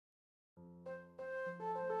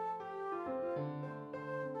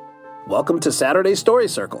Welcome to Saturday Story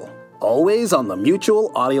Circle, always on the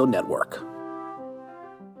Mutual Audio Network.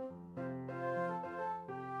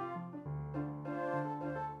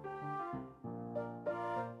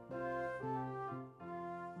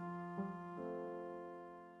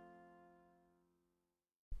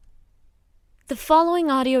 The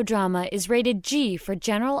following audio drama is rated G for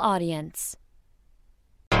general audience.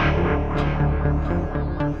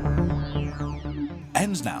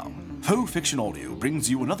 And now, Faux Fiction Audio brings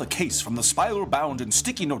you another case from the spiral-bound and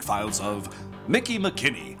sticky note files of Mickey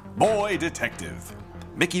McKinney, Boy Detective.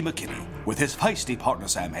 Mickey McKinney, with his feisty partner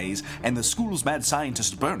Sam Hayes and the school's mad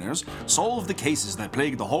scientist Berners, solve the cases that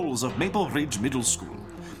plague the halls of Maple Ridge Middle School.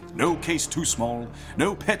 No case too small,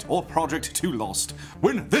 no pet or project too lost,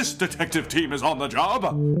 when this detective team is on the job.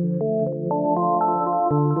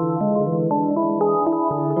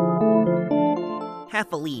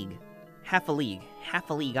 Half a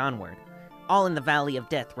league onward. All in the Valley of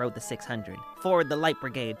Death rode the 600. Forward the light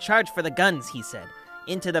brigade, charge for the guns, he said.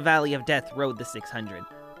 Into the Valley of Death rode the 600.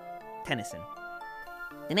 Tennyson.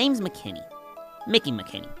 The name's McKinney. Mickey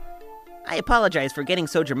McKinney. I apologize for getting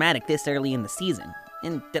so dramatic this early in the season.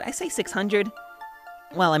 And did I say 600?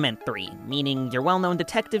 Well, I meant 3, meaning your well-known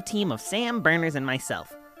detective team of Sam, Berners, and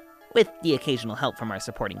myself, with the occasional help from our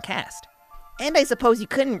supporting cast. And I suppose you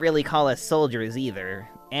couldn't really call us soldiers either,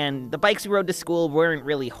 and the bikes we rode to school weren't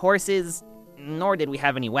really horses, nor did we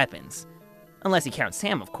have any weapons. Unless you count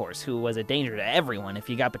Sam, of course, who was a danger to everyone if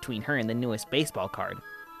you got between her and the newest baseball card.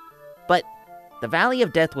 But the Valley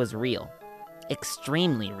of Death was real.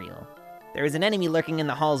 Extremely real. There was an enemy lurking in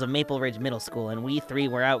the halls of Maple Ridge Middle School, and we 3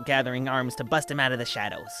 were out gathering arms to bust him out of the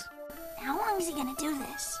shadows. How long is he gonna do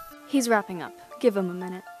this? He's wrapping up. Give him a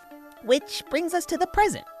minute. Which brings us to the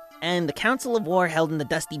present, and the Council of War held in the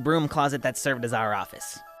dusty broom closet that served as our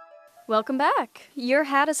office. Welcome back. Your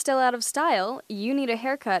hat is still out of style, you need a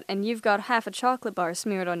haircut, and you've got half a chocolate bar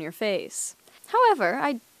smeared on your face. However,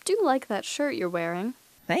 I do like that shirt you're wearing.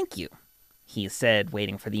 Thank you, he said,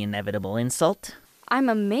 waiting for the inevitable insult. I'm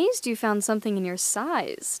amazed you found something in your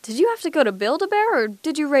size. Did you have to go to Build-A-Bear, or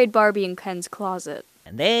did you raid Barbie and Ken's closet?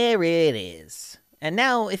 And there it is. And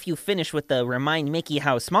now, if you finish with the remind Mickey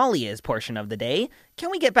how small he is portion of the day,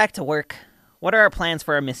 can we get back to work? What are our plans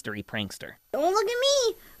for our mystery prankster? Don't look at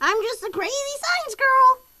me. I'm just a crazy science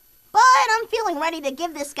girl. But I'm feeling ready to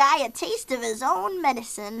give this guy a taste of his own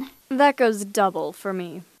medicine. That goes double for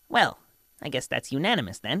me. Well, I guess that's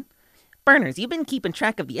unanimous then. Berners, you've been keeping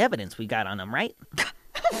track of the evidence we got on him, right?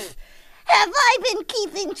 Have I been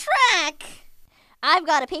keeping track? I've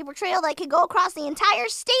got a paper trail that could go across the entire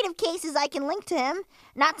state of cases I can link to him.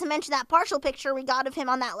 Not to mention that partial picture we got of him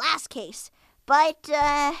on that last case. But,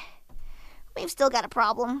 we've still got a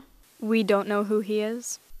problem. We don't know who he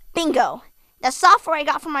is? Bingo! The software I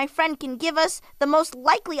got from my friend can give us the most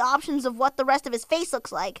likely options of what the rest of his face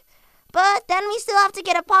looks like. But then we still have to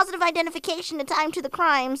get a positive identification to tie him to the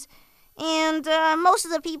crimes. And most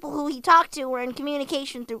of the people who he talked to were in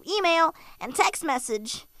communication through email and text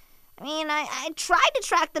message. I mean, I tried to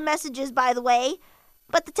track the messages, by the way,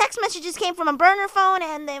 but the text messages came from a burner phone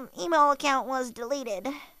and the email account was deleted.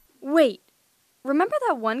 Wait, remember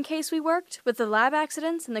that one case we worked with the lab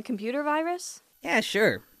accidents and the computer virus? Yeah,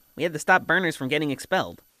 sure. We had to stop Berners from getting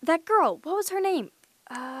expelled. That girl, what was her name?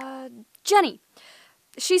 Jenny.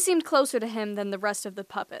 She seemed closer to him than the rest of the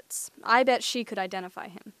puppets. I bet she could identify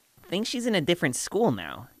him. I think she's in a different school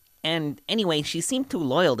now. And anyway, she seemed too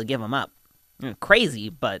loyal to give him up. Crazy,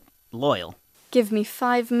 but loyal. Give me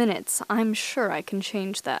 5 minutes. I'm sure I can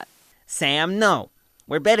change that. Sam, no.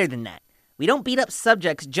 We're better than that. We don't beat up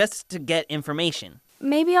subjects just to get information.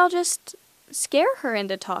 Maybe I'll just scare her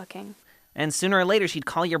into talking. And sooner or later she'd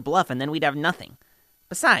call your bluff and then we'd have nothing.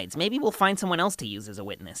 Besides, maybe we'll find someone else to use as a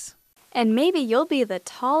witness. And maybe you'll be the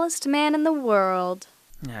tallest man in the world.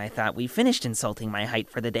 I thought we finished insulting my height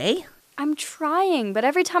for the day. I'm trying, but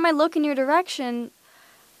every time I look in your direction,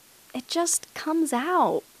 it just comes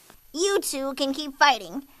out. You two can keep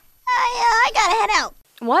fighting. I gotta head out.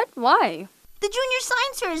 What? Why? The junior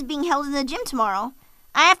science fair is being held in the gym tomorrow.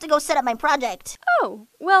 I have to go set up my project. Oh,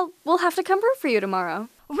 well, we'll have to come root for you tomorrow.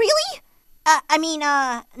 Really?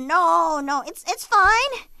 No, it's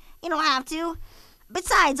fine. You don't have to.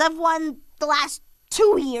 Besides, I've won the last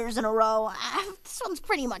 2 years in a row. This one's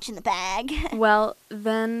pretty much in the bag. Well,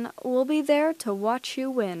 then we'll be there to watch you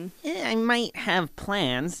win. I might have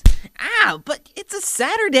plans. But it's a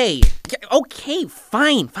Saturday. Okay,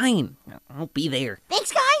 fine. I'll be there.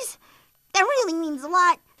 Thanks, guys. That really means a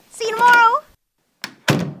lot. See you tomorrow.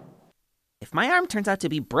 If my arm turns out to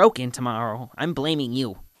be broken tomorrow, I'm blaming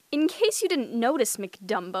you. In case you didn't notice,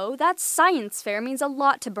 McDumbo, that science fair means a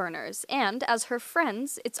lot to Burners, and as her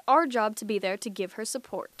friends, it's our job to be there to give her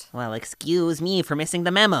support. Well, excuse me for missing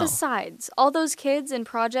the memo. Besides, all those kids and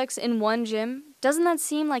projects in one gym, doesn't that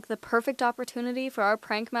seem like the perfect opportunity for our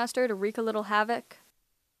prankmaster to wreak a little havoc?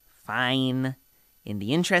 Fine. In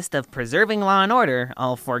the interest of preserving law and order,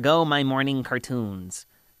 I'll forego my morning cartoons.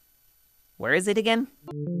 Where is it again?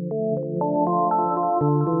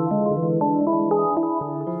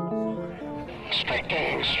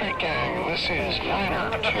 Street gang, this is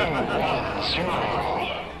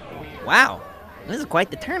 90210. Wow, this is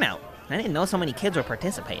quite the turnout. I didn't know so many kids were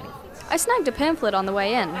participating. I snagged a pamphlet on the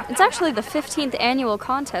way in. It's actually the 15th annual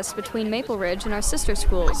contest between Maple Ridge and our sister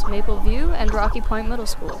schools, Maple View and Rocky Point Middle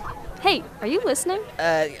School. Hey, are you listening?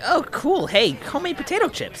 Oh, cool. Hey, homemade potato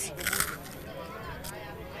chips.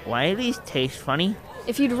 Why do these taste funny?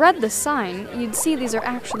 If you'd read the sign, you'd see these are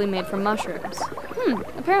actually made from mushrooms.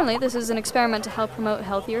 Apparently this is an experiment to help promote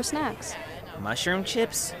healthier snacks. Mushroom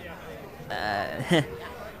chips?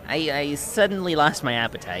 I suddenly lost my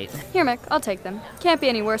appetite. Here, Mick, I'll take them. Can't be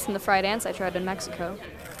any worse than the fried ants I tried in Mexico.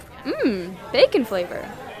 Bacon flavor.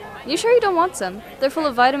 You sure you don't want some? They're full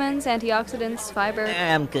of vitamins, antioxidants, fiber.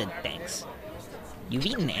 I'm good, thanks. You've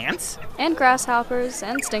eaten ants? And grasshoppers,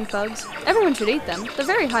 and stink bugs. Everyone should eat them. They're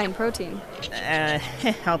very high in protein.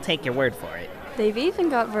 I'll take your word for it. They've even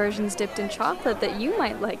got versions dipped in chocolate that you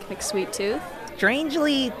might like, McSweet-Tooth.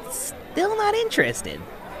 Strangely, still not interested.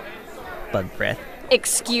 Bug breath.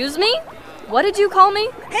 Excuse me? What did you call me?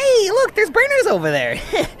 Hey, look, there's Burners over there.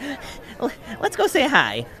 Let's go say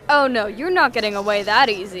hi. Oh no, you're not getting away that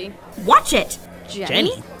easy. Watch it!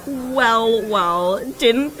 Jenny? Well,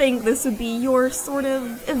 didn't think this would be your sort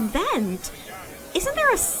of event. Isn't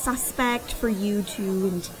there a suspect for you to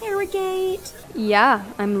interrogate? Yeah,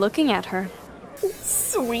 I'm looking at her.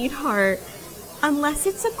 Sweetheart, unless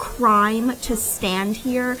it's a crime to stand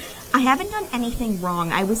here, I haven't done anything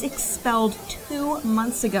wrong. I was expelled 2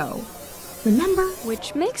 months ago. Remember?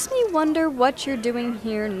 Which makes me wonder what you're doing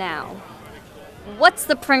here now. What's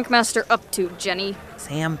the prankmaster up to, Jenny?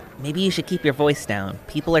 Sam, maybe you should keep your voice down.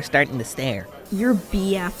 People are starting to stare. Your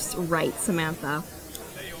BF's right, Samantha.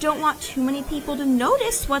 Don't want too many people to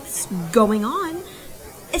notice what's going on,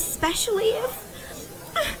 especially if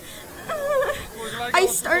I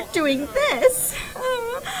start doing this.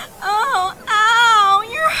 Ow,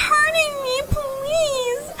 you're hurting me,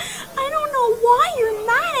 please. I don't know why you're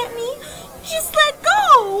mad at me. Just let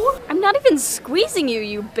go. I'm not even squeezing you,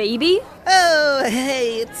 you baby. Oh,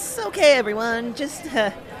 hey, it's okay, everyone. Just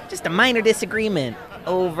a minor disagreement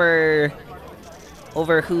over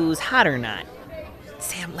who's hot or not.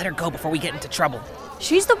 Sam, let her go before we get into trouble.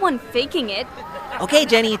 She's the one faking it. Okay,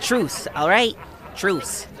 Jenny, truce, all right?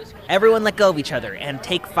 Truce. Everyone let go of each other and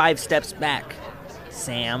take 5 steps back.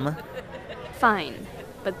 Sam? Fine,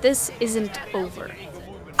 but this isn't over.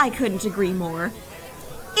 I couldn't agree more.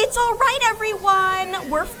 It's all right, everyone.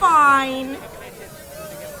 We're fine.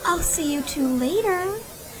 I'll see you two later.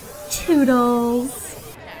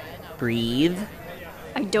 Toodles. Breathe.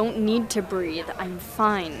 I don't need to breathe. I'm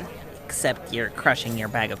fine. Except you're crushing your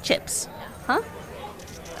bag of chips. Huh?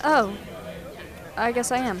 Oh. I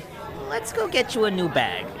guess I am. Let's go get you a new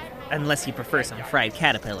bag. Unless you prefer some fried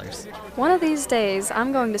caterpillars. One of these days,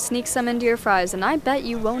 I'm going to sneak some into your fries, and I bet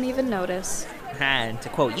you won't even notice. And to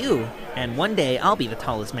quote you, and one day I'll be the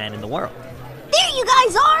tallest man in the world. There you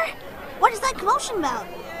guys are! What is that commotion about?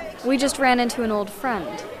 We just ran into an old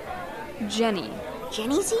friend. Jenny.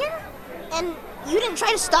 Jenny's here? And you didn't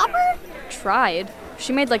try to stop her? Tried.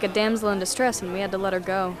 She made like a damsel in distress, and we had to let her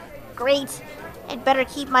go. Great. I'd better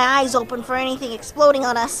keep my eyes open for anything exploding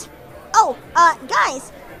on us. Oh,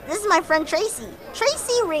 guys, this is my friend Tracy.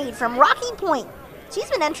 Tracy Reed from Rocky Point. She's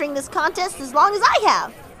been entering this contest as long as I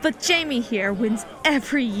have. But Jamie here wins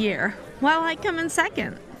every year, while I come in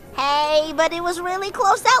second. Hey, but it was really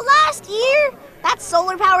close out last year. That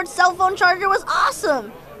solar-powered cell phone charger was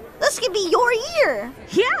awesome. This could be your year.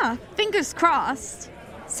 Yeah, fingers crossed.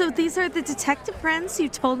 So these are the detective friends you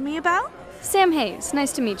told me about? Sam Hayes,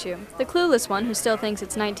 nice to meet you. The clueless one who still thinks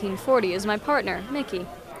it's 1940 is my partner, Mickey.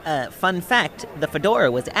 Fun fact, the fedora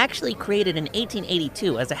was actually created in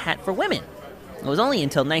 1882 as a hat for women. It was only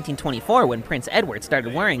until 1924 when Prince Edward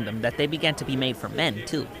started wearing them that they began to be made for men,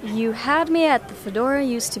 too. You had me at the fedora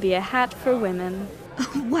used to be a hat for women.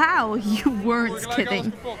 Wow, you weren't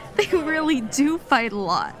kidding. They really do fight a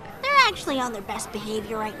lot. They're actually on their best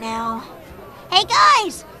behavior right now. Hey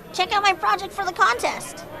guys, check out my project for the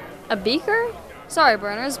contest. A beaker? Sorry,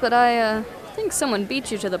 Burners, but I think someone beat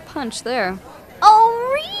you to the punch there.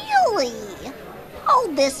 Oh, really?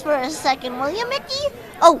 Hold this for a second, will you, Mickey?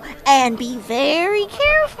 Oh, and be very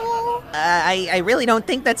careful. I really don't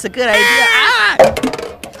think that's a good idea. Ah!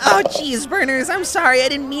 Oh, geez, Burners, I'm sorry. I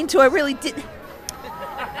didn't mean to. I really did.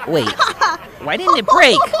 Wait, why didn't it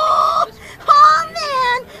break? Oh,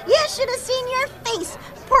 man, you should have seen your face.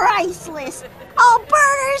 Priceless. Oh,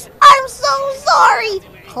 Burners, I'm so sorry.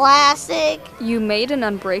 Classic. You made an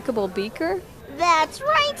unbreakable beaker? That's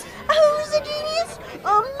right. Who's a genius?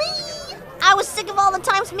 Me. I was sick of all the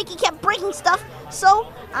times Mickey kept breaking stuff,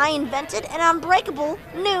 so I invented an unbreakable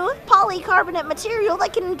new polycarbonate material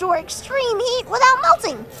that can endure extreme heat without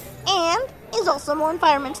melting, and is also more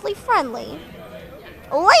environmentally friendly.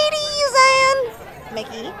 Ladies and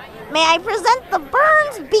Mickey, may I present the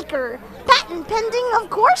Burns Beaker? Patent pending, of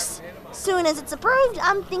course. Soon as it's approved,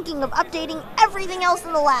 I'm thinking of updating everything else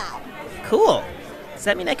in the lab. Cool. Does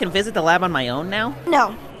that mean I can visit the lab on my own now?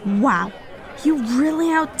 No. Wow. You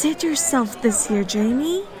really outdid yourself this year,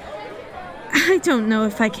 Jamie. I don't know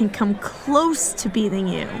if I can come close to beating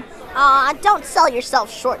you. Don't sell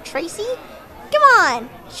yourself short, Tracy. Come on,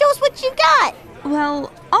 show us what you got.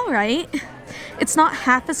 Well, alright. It's not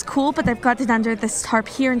half as cool, but I've got it under this tarp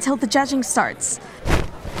here until the judging starts.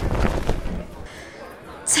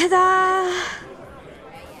 Ta-da!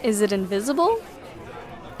 Is it invisible?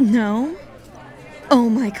 No. Oh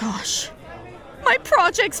my gosh. My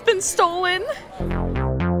project's been stolen!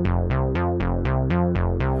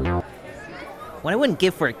 What I wouldn't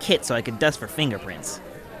give for a kit so I could dust for fingerprints.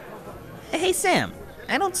 Hey, Sam,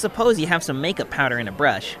 I don't suppose you have some makeup powder and a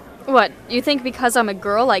brush. What, you think because I'm a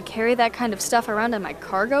girl I carry that kind of stuff around in my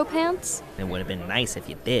cargo pants? It would have been nice if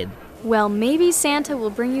you did. Well, maybe Santa will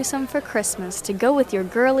bring you some for Christmas to go with your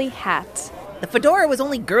girly hat. The fedora was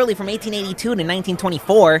only girly from 1882 to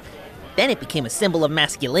 1924. Then it became a symbol of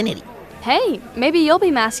masculinity. Hey, maybe you'll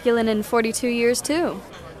be masculine in 42 years too.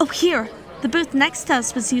 Oh, here. The booth next to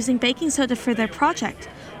us was using baking soda for their project.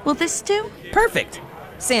 Will this do? Perfect.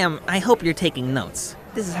 Sam, I hope you're taking notes.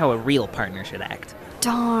 This is how a real partner should act.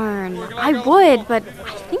 Darn, I would, but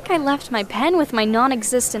I think I left my pen with my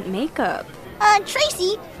non-existent makeup.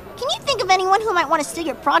 Tracy, can you think of anyone who might want to steal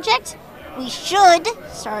your project? We should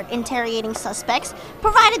start interrogating suspects,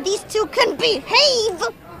 provided these two can behave.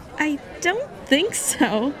 I don't think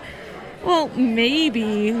so. Well,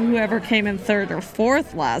 maybe whoever came in 3rd or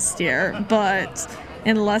 4th last year, but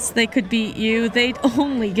unless they could beat you, they'd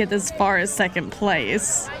only get as far as 2nd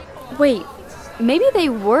place. Wait, maybe they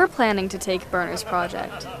were planning to take Burner's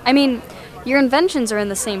project. I mean, your inventions are in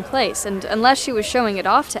the same place, and unless she was showing it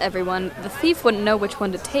off to everyone, the thief wouldn't know which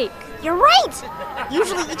one to take. You're right!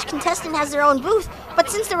 Usually each contestant has their own booth, but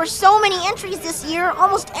since there were so many entries this year,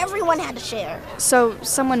 almost everyone had to share. So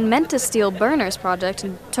someone meant to steal Burner's project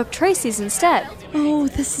and took Tracy's instead. Oh,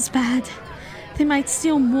 this is bad. They might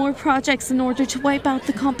steal more projects in order to wipe out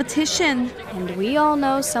the competition. And we all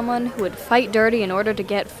know someone who would fight dirty in order to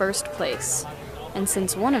get 1st place. And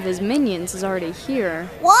since one of his minions is already here...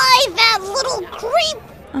 Why, that little creep!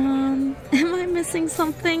 Am I missing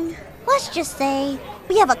something? Let's just say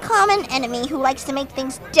we have a common enemy who likes to make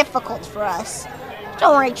things difficult for us.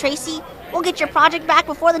 Don't worry, Tracy. We'll get your project back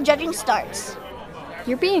before the judging starts.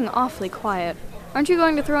 You're being awfully quiet. Aren't you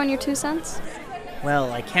going to throw in your 2 cents?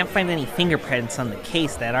 Well, I can't find any fingerprints on the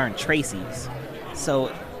case that aren't Tracy's.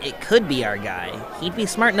 So, it could be our guy. He'd be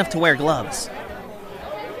smart enough to wear gloves.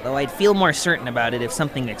 Though I'd feel more certain about it if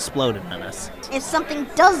something exploded on us. If something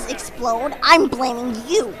does explode, I'm blaming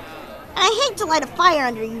you. I hate to light a fire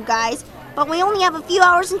under you guys, but we only have a few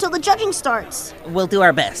hours until the judging starts. We'll do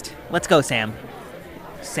our best. Let's go, Sam.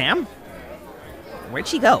 Sam? Where'd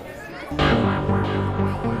she go?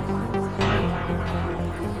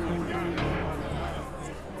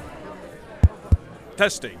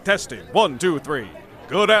 Testing. 1, 2, 3.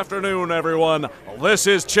 Good afternoon, everyone. This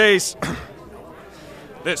is Chase.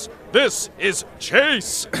 This is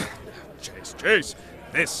Chase. Chase.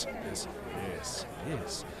 This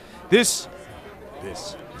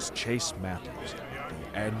is Chase Matthews at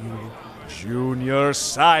the annual Junior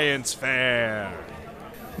Science Fair.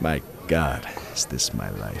 My God, is this my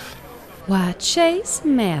life? Why, Chase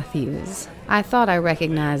Matthews. I thought I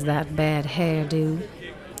recognized that bad hairdo.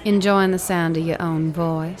 Enjoying the sound of your own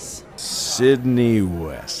voice? Sydney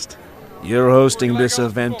West. You're hosting this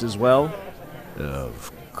event as well?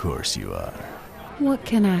 Of course you are. What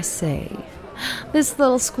can I say? This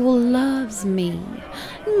little school loves me.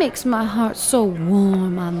 It makes my heart so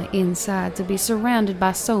warm on the inside to be surrounded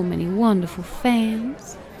by so many wonderful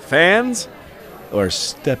fans. Fans? Or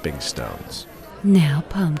stepping stones? Now,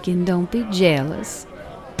 Pumpkin, don't be jealous.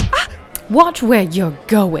 Ah! Watch where you're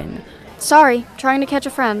going. Sorry, trying to catch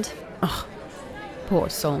a friend. Oh, poor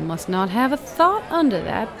soul must not have a thought under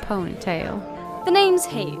that ponytail. The name's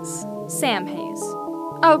Hayes. Sam Hayes.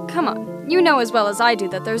 Oh, come on. You know as well as I do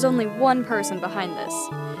that there's only one person behind this.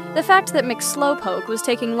 The fact that McSlowpoke was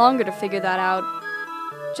taking longer to figure that out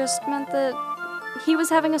just meant that he was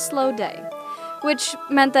having a slow day, which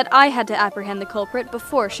meant that I had to apprehend the culprit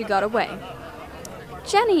before she got away.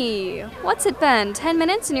 Jenny, what's it been? 10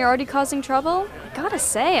 minutes and you're already causing trouble? Gotta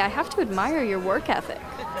say, I have to admire your work ethic.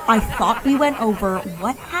 I thought we went over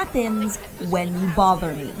what happens when you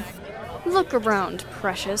bother me. Look around,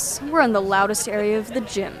 Precious. We're in the loudest area of the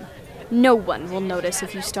gym. No one will notice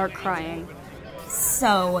if you start crying.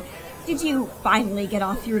 So, did you finally get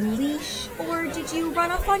off your leash, or did you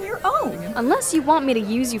run off on your own? Unless you want me to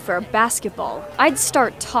use you for a basketball, I'd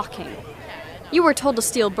start talking. You were told to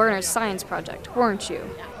steal Burner's science project, weren't you?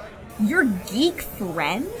 Your geek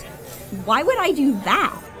friend? Why would I do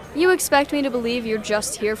that? You expect me to believe you're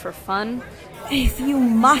just here for fun? If you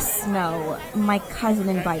must know, my cousin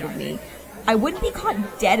invited me. I wouldn't be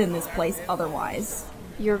caught dead in this place otherwise.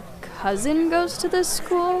 Your cousin goes to this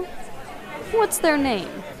school? What's their name?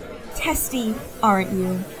 Testy, aren't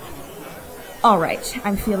you? Alright,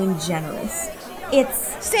 I'm feeling generous.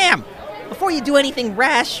 It's... Sam! Before you do anything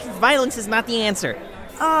rash, violence is not the answer.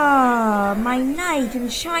 Ah, my knight in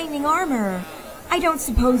shining armor. I don't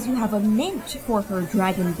suppose you have a mint for her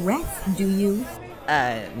dragon breath, do you?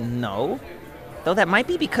 No. Though that might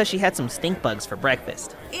be because she had some stink bugs for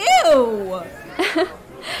breakfast. Ew!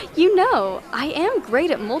 You know, I am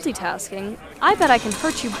great at multitasking. I bet I can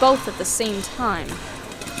hurt you both at the same time.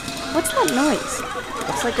 What's that noise?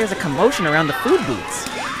 Looks like there's a commotion around the food booths.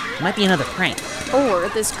 Might be another prank. Or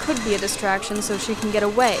this could be a distraction so she can get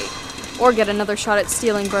away. Or get another shot at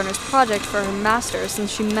stealing Burner's project for her master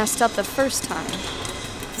since she messed up the first time.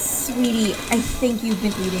 Sweetie, I think you've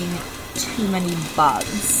been eating too many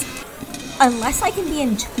bugs. Unless I can be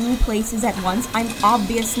in two places at once, I'm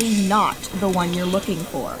obviously not the one you're looking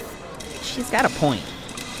for. She's got a point.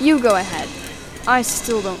 You go ahead. I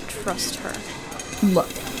still don't trust her. Look,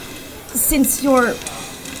 since you're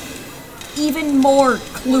even more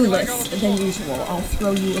clueless than usual, I'll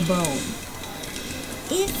throw you a bone.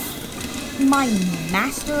 If my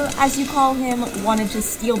master, as you call him, wanted to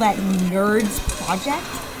steal that nerd's project,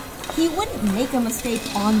 he wouldn't make a mistake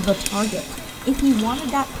on the target. If he wanted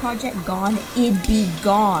that project gone, it'd be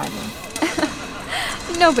gone.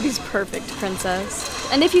 Nobody's perfect,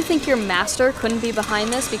 Princess. And if you think your master couldn't be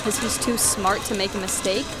behind this because he's too smart to make a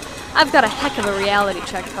mistake, I've got a heck of a reality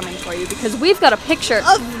check coming for you because we've got a picture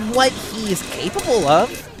of what he is capable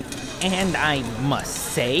of. And I must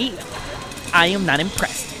say, I am not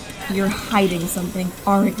impressed. You're hiding something,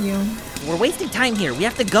 aren't you? We're wasting time here. We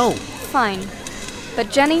have to go. Fine.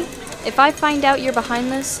 But Jenny, if I find out you're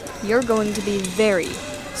behind this, you're going to be very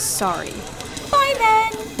sorry. Bye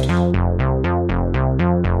then!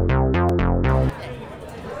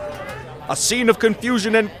 A scene of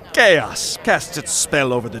confusion and chaos casts its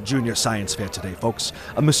spell over the Junior Science Fair today, folks.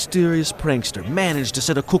 A mysterious prankster managed to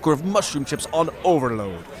set a cooker of mushroom chips on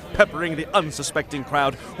overload, peppering the unsuspecting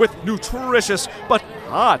crowd with nutritious but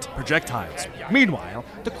hot projectiles. Meanwhile,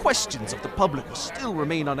 the questions of the public will still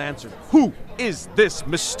remain unanswered. Who is this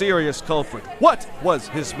mysterious culprit? What was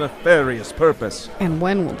his nefarious purpose? And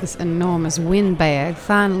when will this enormous windbag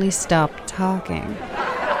finally stop talking?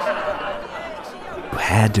 You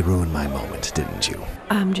had to ruin my moment, didn't you?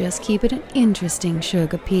 I'm just keeping it interesting,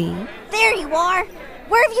 Sugar Pea. There you are!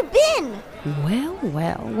 Where have you been? Well,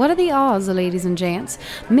 what are the odds, ladies and gents?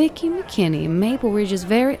 Mickey McKinney, Maple Ridge's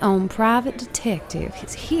very own private detective,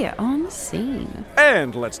 is here on the scene.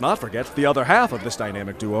 And let's not forget the other half of this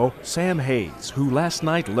dynamic duo, Sam Hayes, who last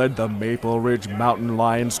night led the Maple Ridge Mountain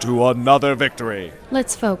Lions to another victory.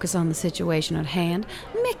 Let's focus on the situation at hand.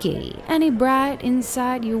 Mickey, any bright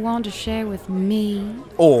insight you want to share with me?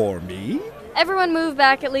 Or me? Everyone move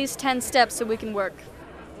back at least 10 steps so we can work.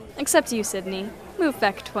 Except you, Sydney. Move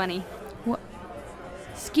back 20. What?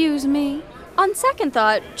 Excuse me? On second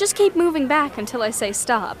thought, just keep moving back until I say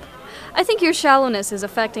stop. I think your shallowness is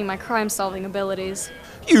affecting my crime-solving abilities.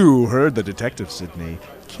 You heard the detective, Sydney.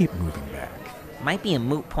 Keep moving back. Might be a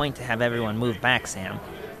moot point to have everyone move back, Sam.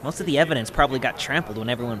 Most of the evidence probably got trampled when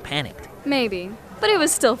everyone panicked. Maybe, but it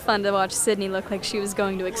was still fun to watch Sydney look like she was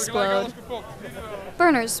going to explode.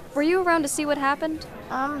 Burners, were you around to see what happened?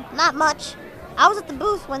 Not much. I was at the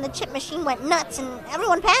booth when the chip machine went nuts and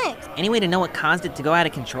everyone panicked. Any way to know what caused it to go out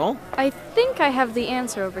of control? I think I have the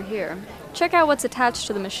answer over here. Check out what's attached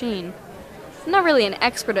to the machine. I'm not really an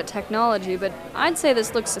expert at technology, but I'd say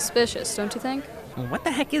this looks suspicious, don't you think? What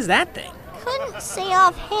the heck is that thing? Couldn't say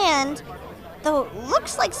offhand, though it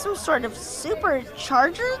looks like some sort of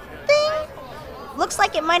supercharger thing. Looks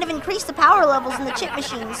like it might have increased the power levels in the chip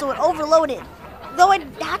machine, so it overloaded. though I'd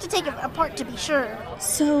have to take it apart to be sure.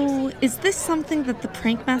 So, is this something that the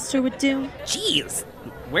Prankmaster would do? Jeez,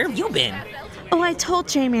 where have you been? Oh, I told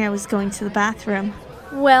Jamie I was going to the bathroom.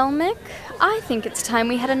 Well, Mick, I think it's time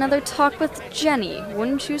we had another talk with Jenny,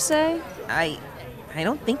 wouldn't you say? I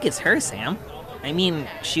don't think it's her, Sam. I mean,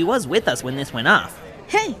 she was with us when this went off.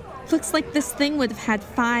 Hey, looks like this thing would have had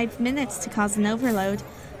 5 minutes to cause an overload,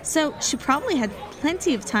 so she probably had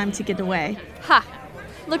plenty of time to get away. Ha!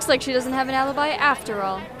 Looks like she doesn't have an alibi after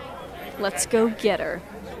all. Let's go get her.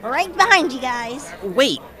 Right behind you guys.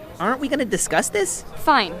 Wait, aren't we gonna discuss this?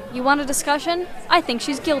 Fine. You want a discussion? I think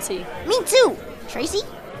she's guilty. Me too. Tracy?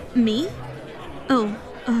 Me? Oh,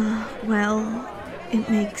 well, it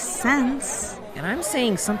makes sense. And I'm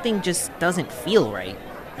saying something just doesn't feel right.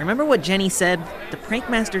 Remember what Jenny said? The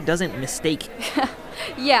Prankmaster doesn't mistake...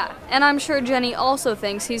 Yeah, and I'm sure Jenny also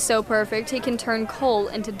thinks he's so perfect he can turn coal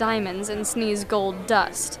into diamonds and sneeze gold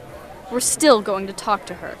dust. We're still going to talk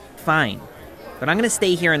to her. Fine, but I'm gonna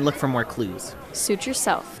stay here and look for more clues. Suit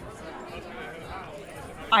yourself.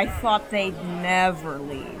 I thought they'd never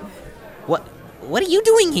leave. What are you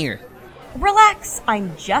doing here? Relax,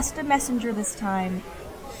 I'm just a messenger this time.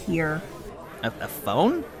 Here. A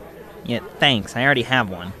phone? Yeah, thanks, I already have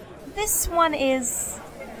one. This one is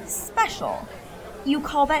special. You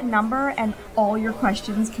call that number and all your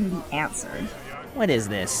questions can be answered. What is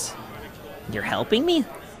this? You're helping me?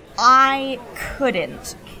 I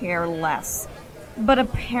couldn't care less. But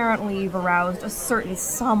apparently you've aroused a certain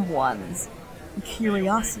someone's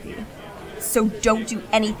curiosity. So don't do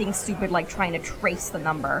anything stupid like trying to trace the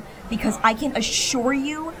number, because I can assure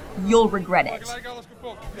you, you'll regret it.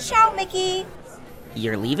 Ciao, Mickey!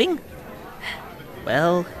 You're leaving?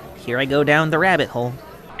 Well, here I go down the rabbit hole.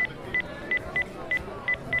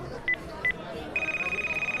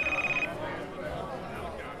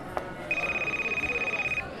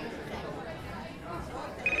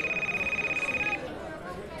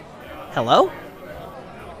 Hello?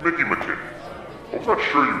 Mickey McKinney. I was not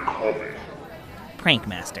sure you'd call me.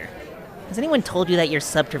 Prankmaster. Has anyone told you that your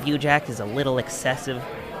subterfuge act is a little excessive?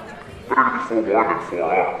 Better to be forewarned than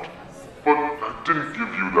forearmed. But I didn't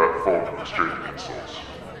give you that phone to exchange insults.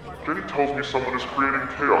 Jenny tells me someone is creating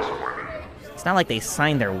chaos in my name. It's not like they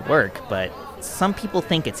signed their work, but some people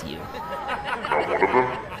think it's you. Not one of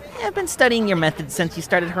them? I've been studying your methods since you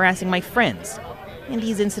started harassing my friends. And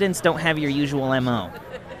these incidents don't have your usual MO.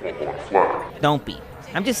 Don't be.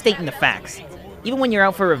 I'm just stating the facts. Even when you're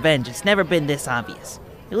out for revenge, it's never been this obvious.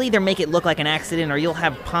 You'll either make it look like an accident or you'll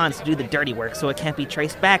have pawns to do the dirty work so it can't be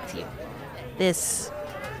traced back to you. This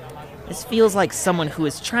feels like someone who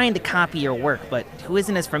is trying to copy your work, but who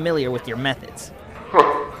isn't as familiar with your methods.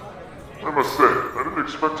 I must say, I didn't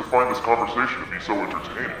expect to find this conversation to be so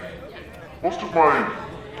entertaining. Most of my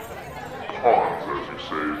pawns, as you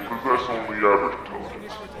say, possess only average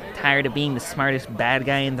intelligence. Tired of being the smartest bad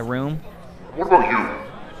guy in the room? What about you?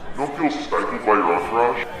 You don't feel stifled by your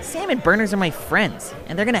entourage? Sam and Burners are my friends,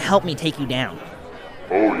 and they're gonna help me take you down.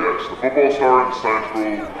 Oh yes, the football star and the science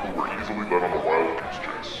girl who were easily led on the wild goose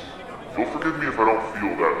chase. You'll forgive me if I don't feel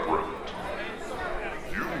that threatened.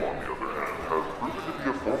 You, on the other hand, have proven to be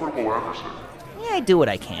a formidable adversary. Yeah, I do what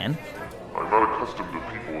I can. I'm not accustomed to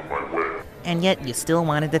people in my way. And yet you still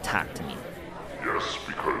wanted to talk to me. Yes,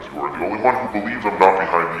 because you are the only one who believes I'm not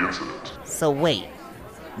behind the incident. So wait,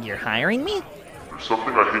 you're hiring me? There's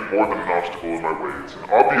something I hate more than an obstacle in my way. It's an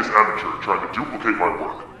obvious amateur trying to duplicate my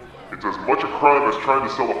work. It's as much a crime as trying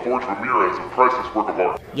to sell a forged Ramirez a priceless work of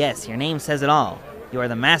art. Yes, your name says it all. You are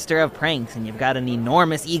the master of pranks, and you've got an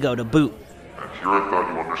enormous ego to boot. And here I thought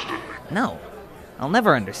you understood me. No, I'll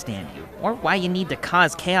never understand you, or why you need to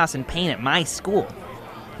cause chaos and pain at my school.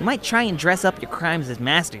 You might try and dress up your crimes as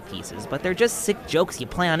masterpieces, but they're just sick jokes you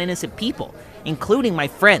play on innocent people, including my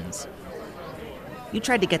friends. You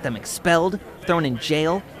tried to get them expelled, thrown in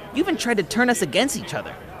jail. You even tried to turn us against each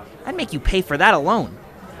other. I'd make you pay for that alone.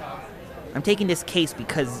 I'm taking this case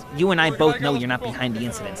because you and I both know you're not behind the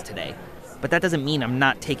incidents today. But that doesn't mean I'm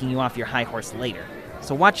not taking you off your high horse later.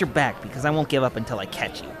 So watch your back, because I won't give up until I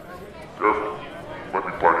catch you. Careful. You might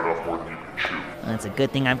be biting off more than you can chew. Well, it's a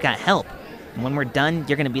good thing I've got help. And when we're done,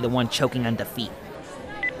 you're going to be the one choking on defeat.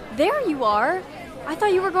 There you are. I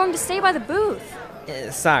thought you were going to stay by the booth.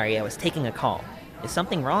 Sorry, I was taking a call. Is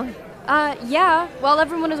something wrong? Yeah. While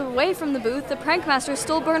everyone is away from the booth, the Prankmaster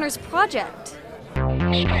stole Burner's project.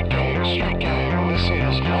 Strike gang, this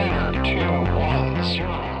is Driver 210.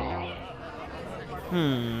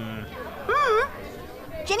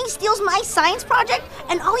 Jenny steals my science project,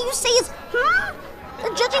 and all you say is, The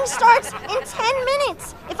judging starts in 10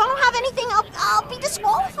 minutes. If I don't have anything, I'll be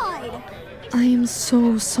disqualified. I am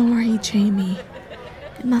so sorry, Jamie.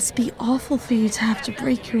 It must be awful for you to have to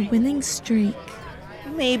break your winning streak.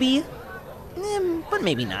 Maybe. But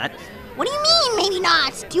maybe not. What do you mean, maybe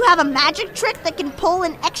not? Do you have a magic trick that can pull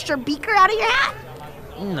an extra beaker out of your hat?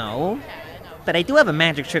 No. But I do have a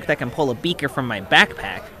magic trick that can pull a beaker from my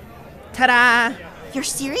backpack. Ta-da! You're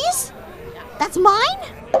serious? That's mine?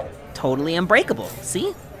 Totally unbreakable,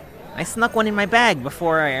 see? I snuck one in my bag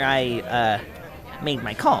before I made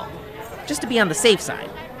my call. Just to be on the safe side.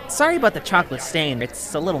 Sorry about the chocolate stain,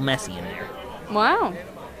 it's a little messy in there. Wow.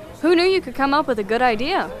 Who knew you could come up with a good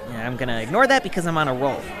idea? Yeah, I'm gonna ignore that because I'm on a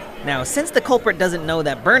roll. Now, since the culprit doesn't know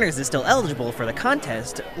that Burners is still eligible for the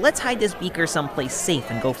contest, let's hide this beaker someplace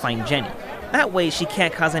safe and go find Jenny. That way she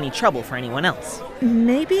can't cause any trouble for anyone else.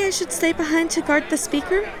 Maybe I should stay behind to guard the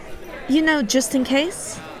speaker? You know, just in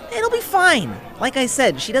case? It'll be fine. Like I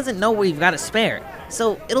said, she doesn't know we've got a spare,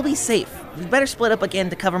 so it'll be safe. We better split up again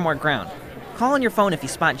to cover more ground. Call on your phone if you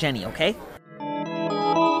spot Jenny, okay?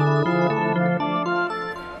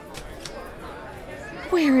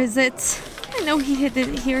 Where is it? I know he hid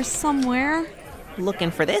it here somewhere.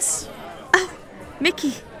 Looking for this? Oh,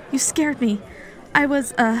 Mickey, you scared me. I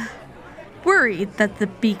was, worried that the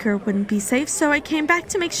beaker wouldn't be safe, so I came back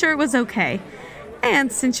to make sure it was okay.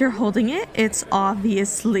 And since you're holding it, it's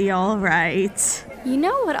obviously all right. You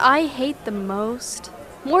know what I hate the most?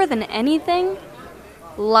 More than anything?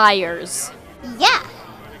 Liars. Yeah.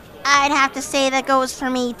 I'd have to say that goes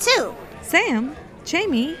for me, too. Sam,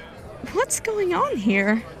 Jamie, what's going on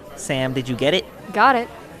here? Sam, did you get it? Got it.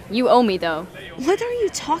 You owe me, though. What are you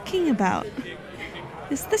talking about?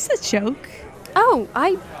 Is this a joke? Oh,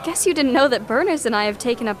 I guess you didn't know that Burners and I have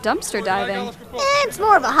taken up dumpster diving. It's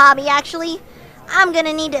more of a hobby, actually. I'm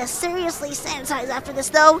gonna need to seriously sanitize after this,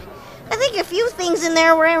 though. I think a few things in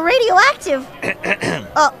there were radioactive.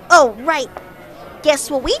 Oh, right.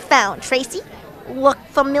 Guess what we found, Tracy? Look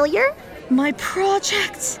familiar? My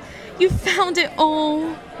project! You found it!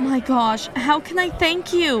 Oh my gosh, how can I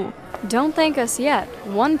thank you? Don't thank us yet.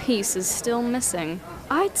 One piece is still missing.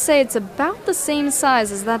 I'd say it's about the same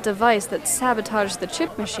size as that device that sabotaged the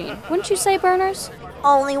chip machine. Wouldn't you say, Burners?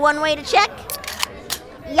 Only one way to check.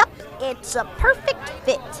 Yup, it's a perfect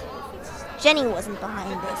fit. Jenny wasn't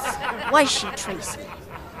behind this, was she, Tracy?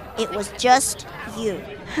 It was just you.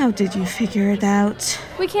 How did you figure it out?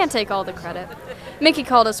 We can't take all the credit. Mickey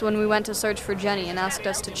called us when we went to search for Jenny and asked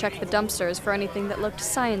us to check the dumpsters for anything that looked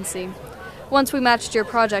science-y. Once we matched your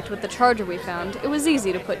project with the charger we found, it was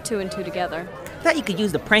easy to put two and two together. Thought you could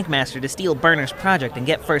use the Prankmaster to steal Burner's project and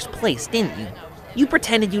get first place, didn't you? You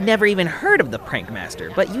pretended you never even heard of the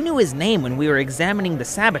Prankmaster, but you knew his name when we were examining the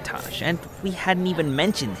sabotage, and we hadn't even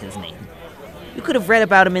mentioned his name. You could have read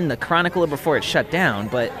about him in the Chronicler before it shut down,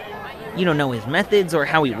 but you don't know his methods or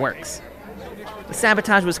how he works. The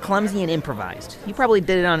sabotage was clumsy and improvised. You probably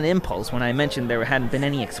did it on an impulse when I mentioned there hadn't been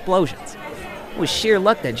any explosions. It was sheer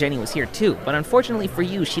luck that Jenny was here too, but unfortunately for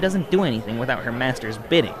you, she doesn't do anything without her master's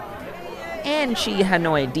bidding. And she had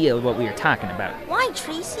no idea what we were talking about. Why,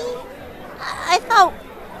 Tracy? I thought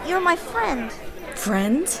you were my friend.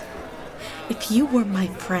 Friend? If you were my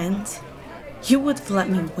friend, you would have let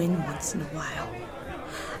me win once in a while.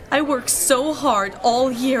 I worked so hard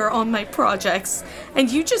all year on my projects,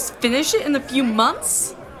 and you just finish it in a few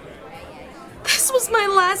months? This was my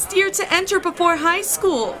last year to enter before high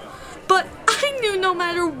school, but I knew no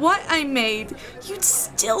matter what I made, you'd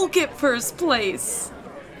still get first place.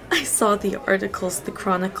 I saw the articles the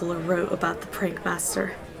Chronicler wrote about the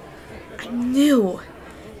Prankmaster. I knew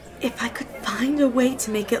if I could find a way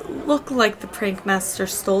to make it look like the Prankmaster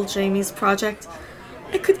stole Jamie's project,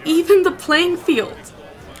 I could even the playing field.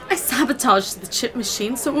 I sabotaged the chip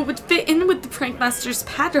machine so it would fit in with the Prankmaster's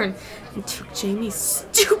pattern and took Jamie's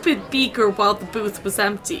stupid beaker while the booth was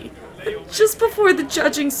empty. But just before the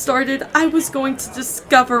judging started, I was going to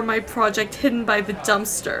discover my project hidden by the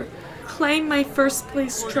dumpster, claim my first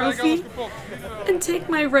place trophy, and take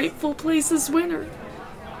my rightful place as winner.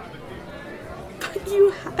 But you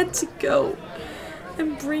had to go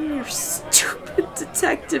and bring your stupid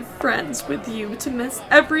detective friends with you to mess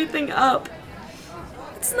everything up.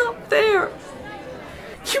 It's not fair.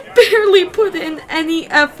 You barely put in any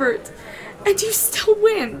effort, and you still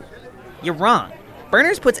win. You're wrong.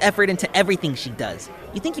 Burners puts effort into everything she does.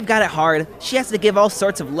 You think you've got it hard? She has to give all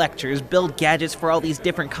sorts of lectures, build gadgets for all these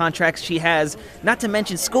different contracts she has, not to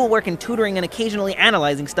mention schoolwork and tutoring and occasionally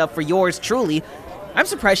analyzing stuff for yours truly. I'm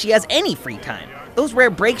surprised she has any free time. Those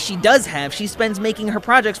rare breaks she does have, she spends making her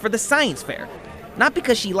projects for the science fair. Not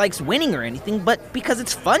because she likes winning or anything, but because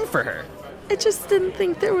it's fun for her. I just didn't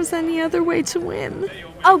think there was any other way to win.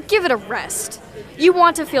 Oh, give it a rest. You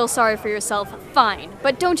want to feel sorry for yourself, fine.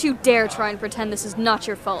 But don't you dare try and pretend this is not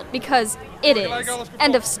your fault, because it is.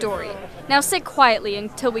 End of story. Now sit quietly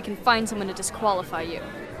until we can find someone to disqualify you.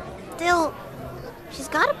 Still, she's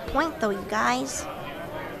got a point though, you guys.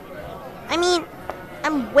 I mean,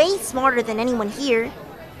 I'm way smarter than anyone here.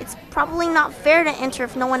 It's probably not fair to enter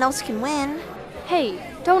if no one else can win. Hey,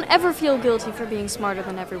 don't ever feel guilty for being smarter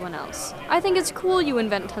than everyone else. I think it's cool you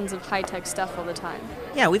invent tons of high-tech stuff all the time.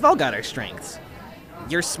 Yeah, we've all got our strengths.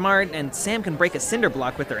 You're smart, and Sam can break a cinder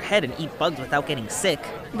block with her head and eat bugs without getting sick.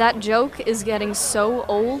 That joke is getting so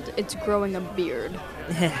old, it's growing a beard.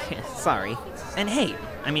 Sorry. And hey,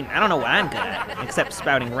 I mean, I don't know what I'm good at, except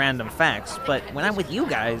spouting random facts, but when I'm with you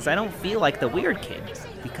guys, I don't feel like the weird kid,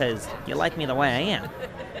 because you like me the way I am.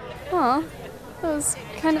 Aw, that was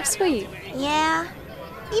kind of sweet. Yeah,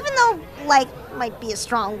 even though, like, might be a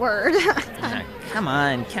strong word. Come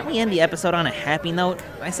on, can't we end the episode on a happy note?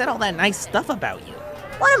 I said all that nice stuff about you.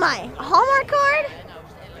 What am I, a Hallmark card?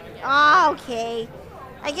 Ah, okay.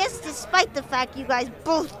 I guess despite the fact you guys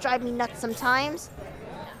both drive me nuts sometimes,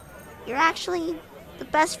 you're actually the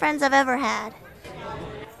best friends I've ever had.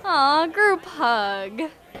 Aw, group hug.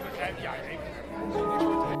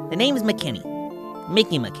 The name's McKinney.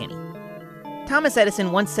 Mickey McKinney. Thomas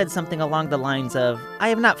Edison once said something along the lines of, I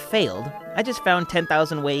have not failed, I just found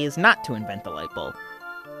 10,000 ways not to invent the light bulb.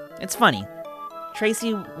 It's funny.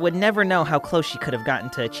 Tracy would never know how close she could have gotten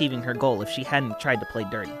to achieving her goal if she hadn't tried to play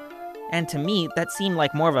dirty. And to me, that seemed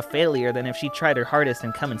like more of a failure than if she tried her hardest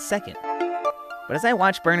and come in second. But as I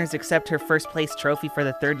watched Burners accept her first place trophy for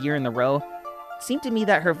the third year in a row, it seemed to me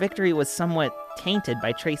that her victory was somewhat tainted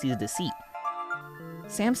by Tracy's deceit.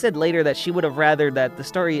 Sam said later that she would have rather that the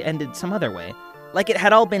story ended some other way, like it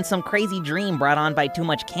had all been some crazy dream brought on by too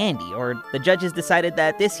much candy, or the judges decided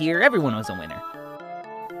that this year everyone was a winner.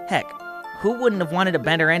 Heck, who wouldn't have wanted a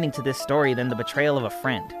better ending to this story than the betrayal of a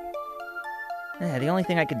friend? The only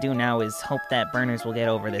thing I could do now is hope that Burners will get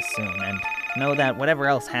over this soon, and know that whatever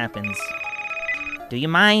else happens... Do you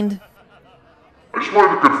mind? I just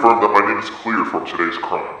wanted to confirm that my name is clear from today's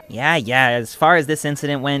crime. Yeah, as far as this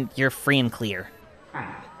incident went, you're free and clear.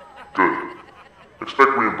 Good.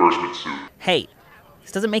 Expect reimbursement soon. Hey,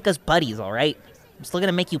 this doesn't make us buddies, alright? I'm still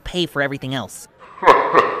gonna make you pay for everything else.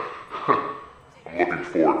 I'm looking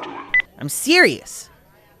forward to it. I'm serious.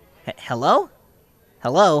 Hello?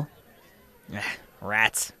 Hello?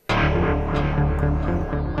 Rats.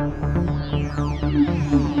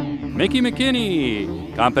 Mickey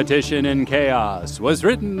McKinney, Competition in Chaos, was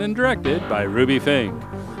written and directed by Ruby Fink,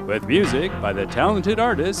 with music by the talented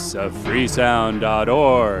artists of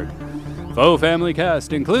freesound.org. Faux Family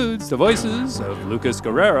Cast includes the voices of Lucas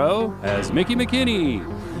Guerrero as Mickey McKinney,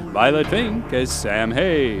 Violet Fink as Sam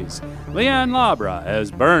Hayes, Leanne Labra as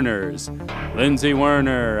Burners, Lindsay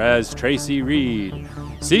Werner as Tracy Reed,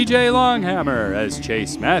 CJ Longhammer as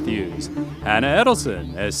Chase Matthews, Hannah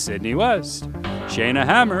Edelson as Sydney West, Shayna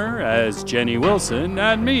Hammer as Jenny Wilson,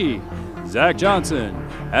 and me, Zach Johnson,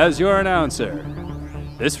 as your announcer.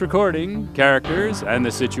 This recording, characters, and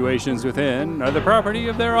the situations within are the property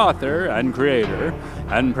of their author and creator,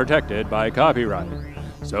 and protected by copyright.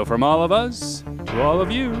 So from all of us, to all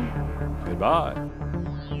of you, goodbye.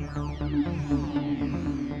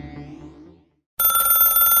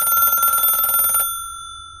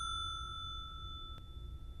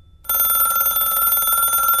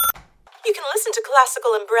 You can listen to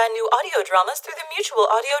classical and brand new audio dramas through the Mutual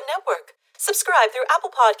Audio Network. Subscribe through Apple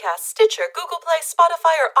Podcasts, Stitcher, Google Play,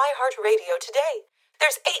 Spotify, or iHeartRadio today.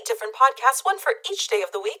 There's 8 different podcasts, one for each day of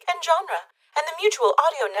the week and genre, and the Mutual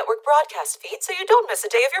Audio Network broadcast feed so you don't miss a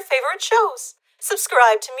day of your favorite shows.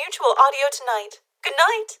 Subscribe to Mutual Audio tonight. Good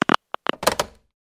night.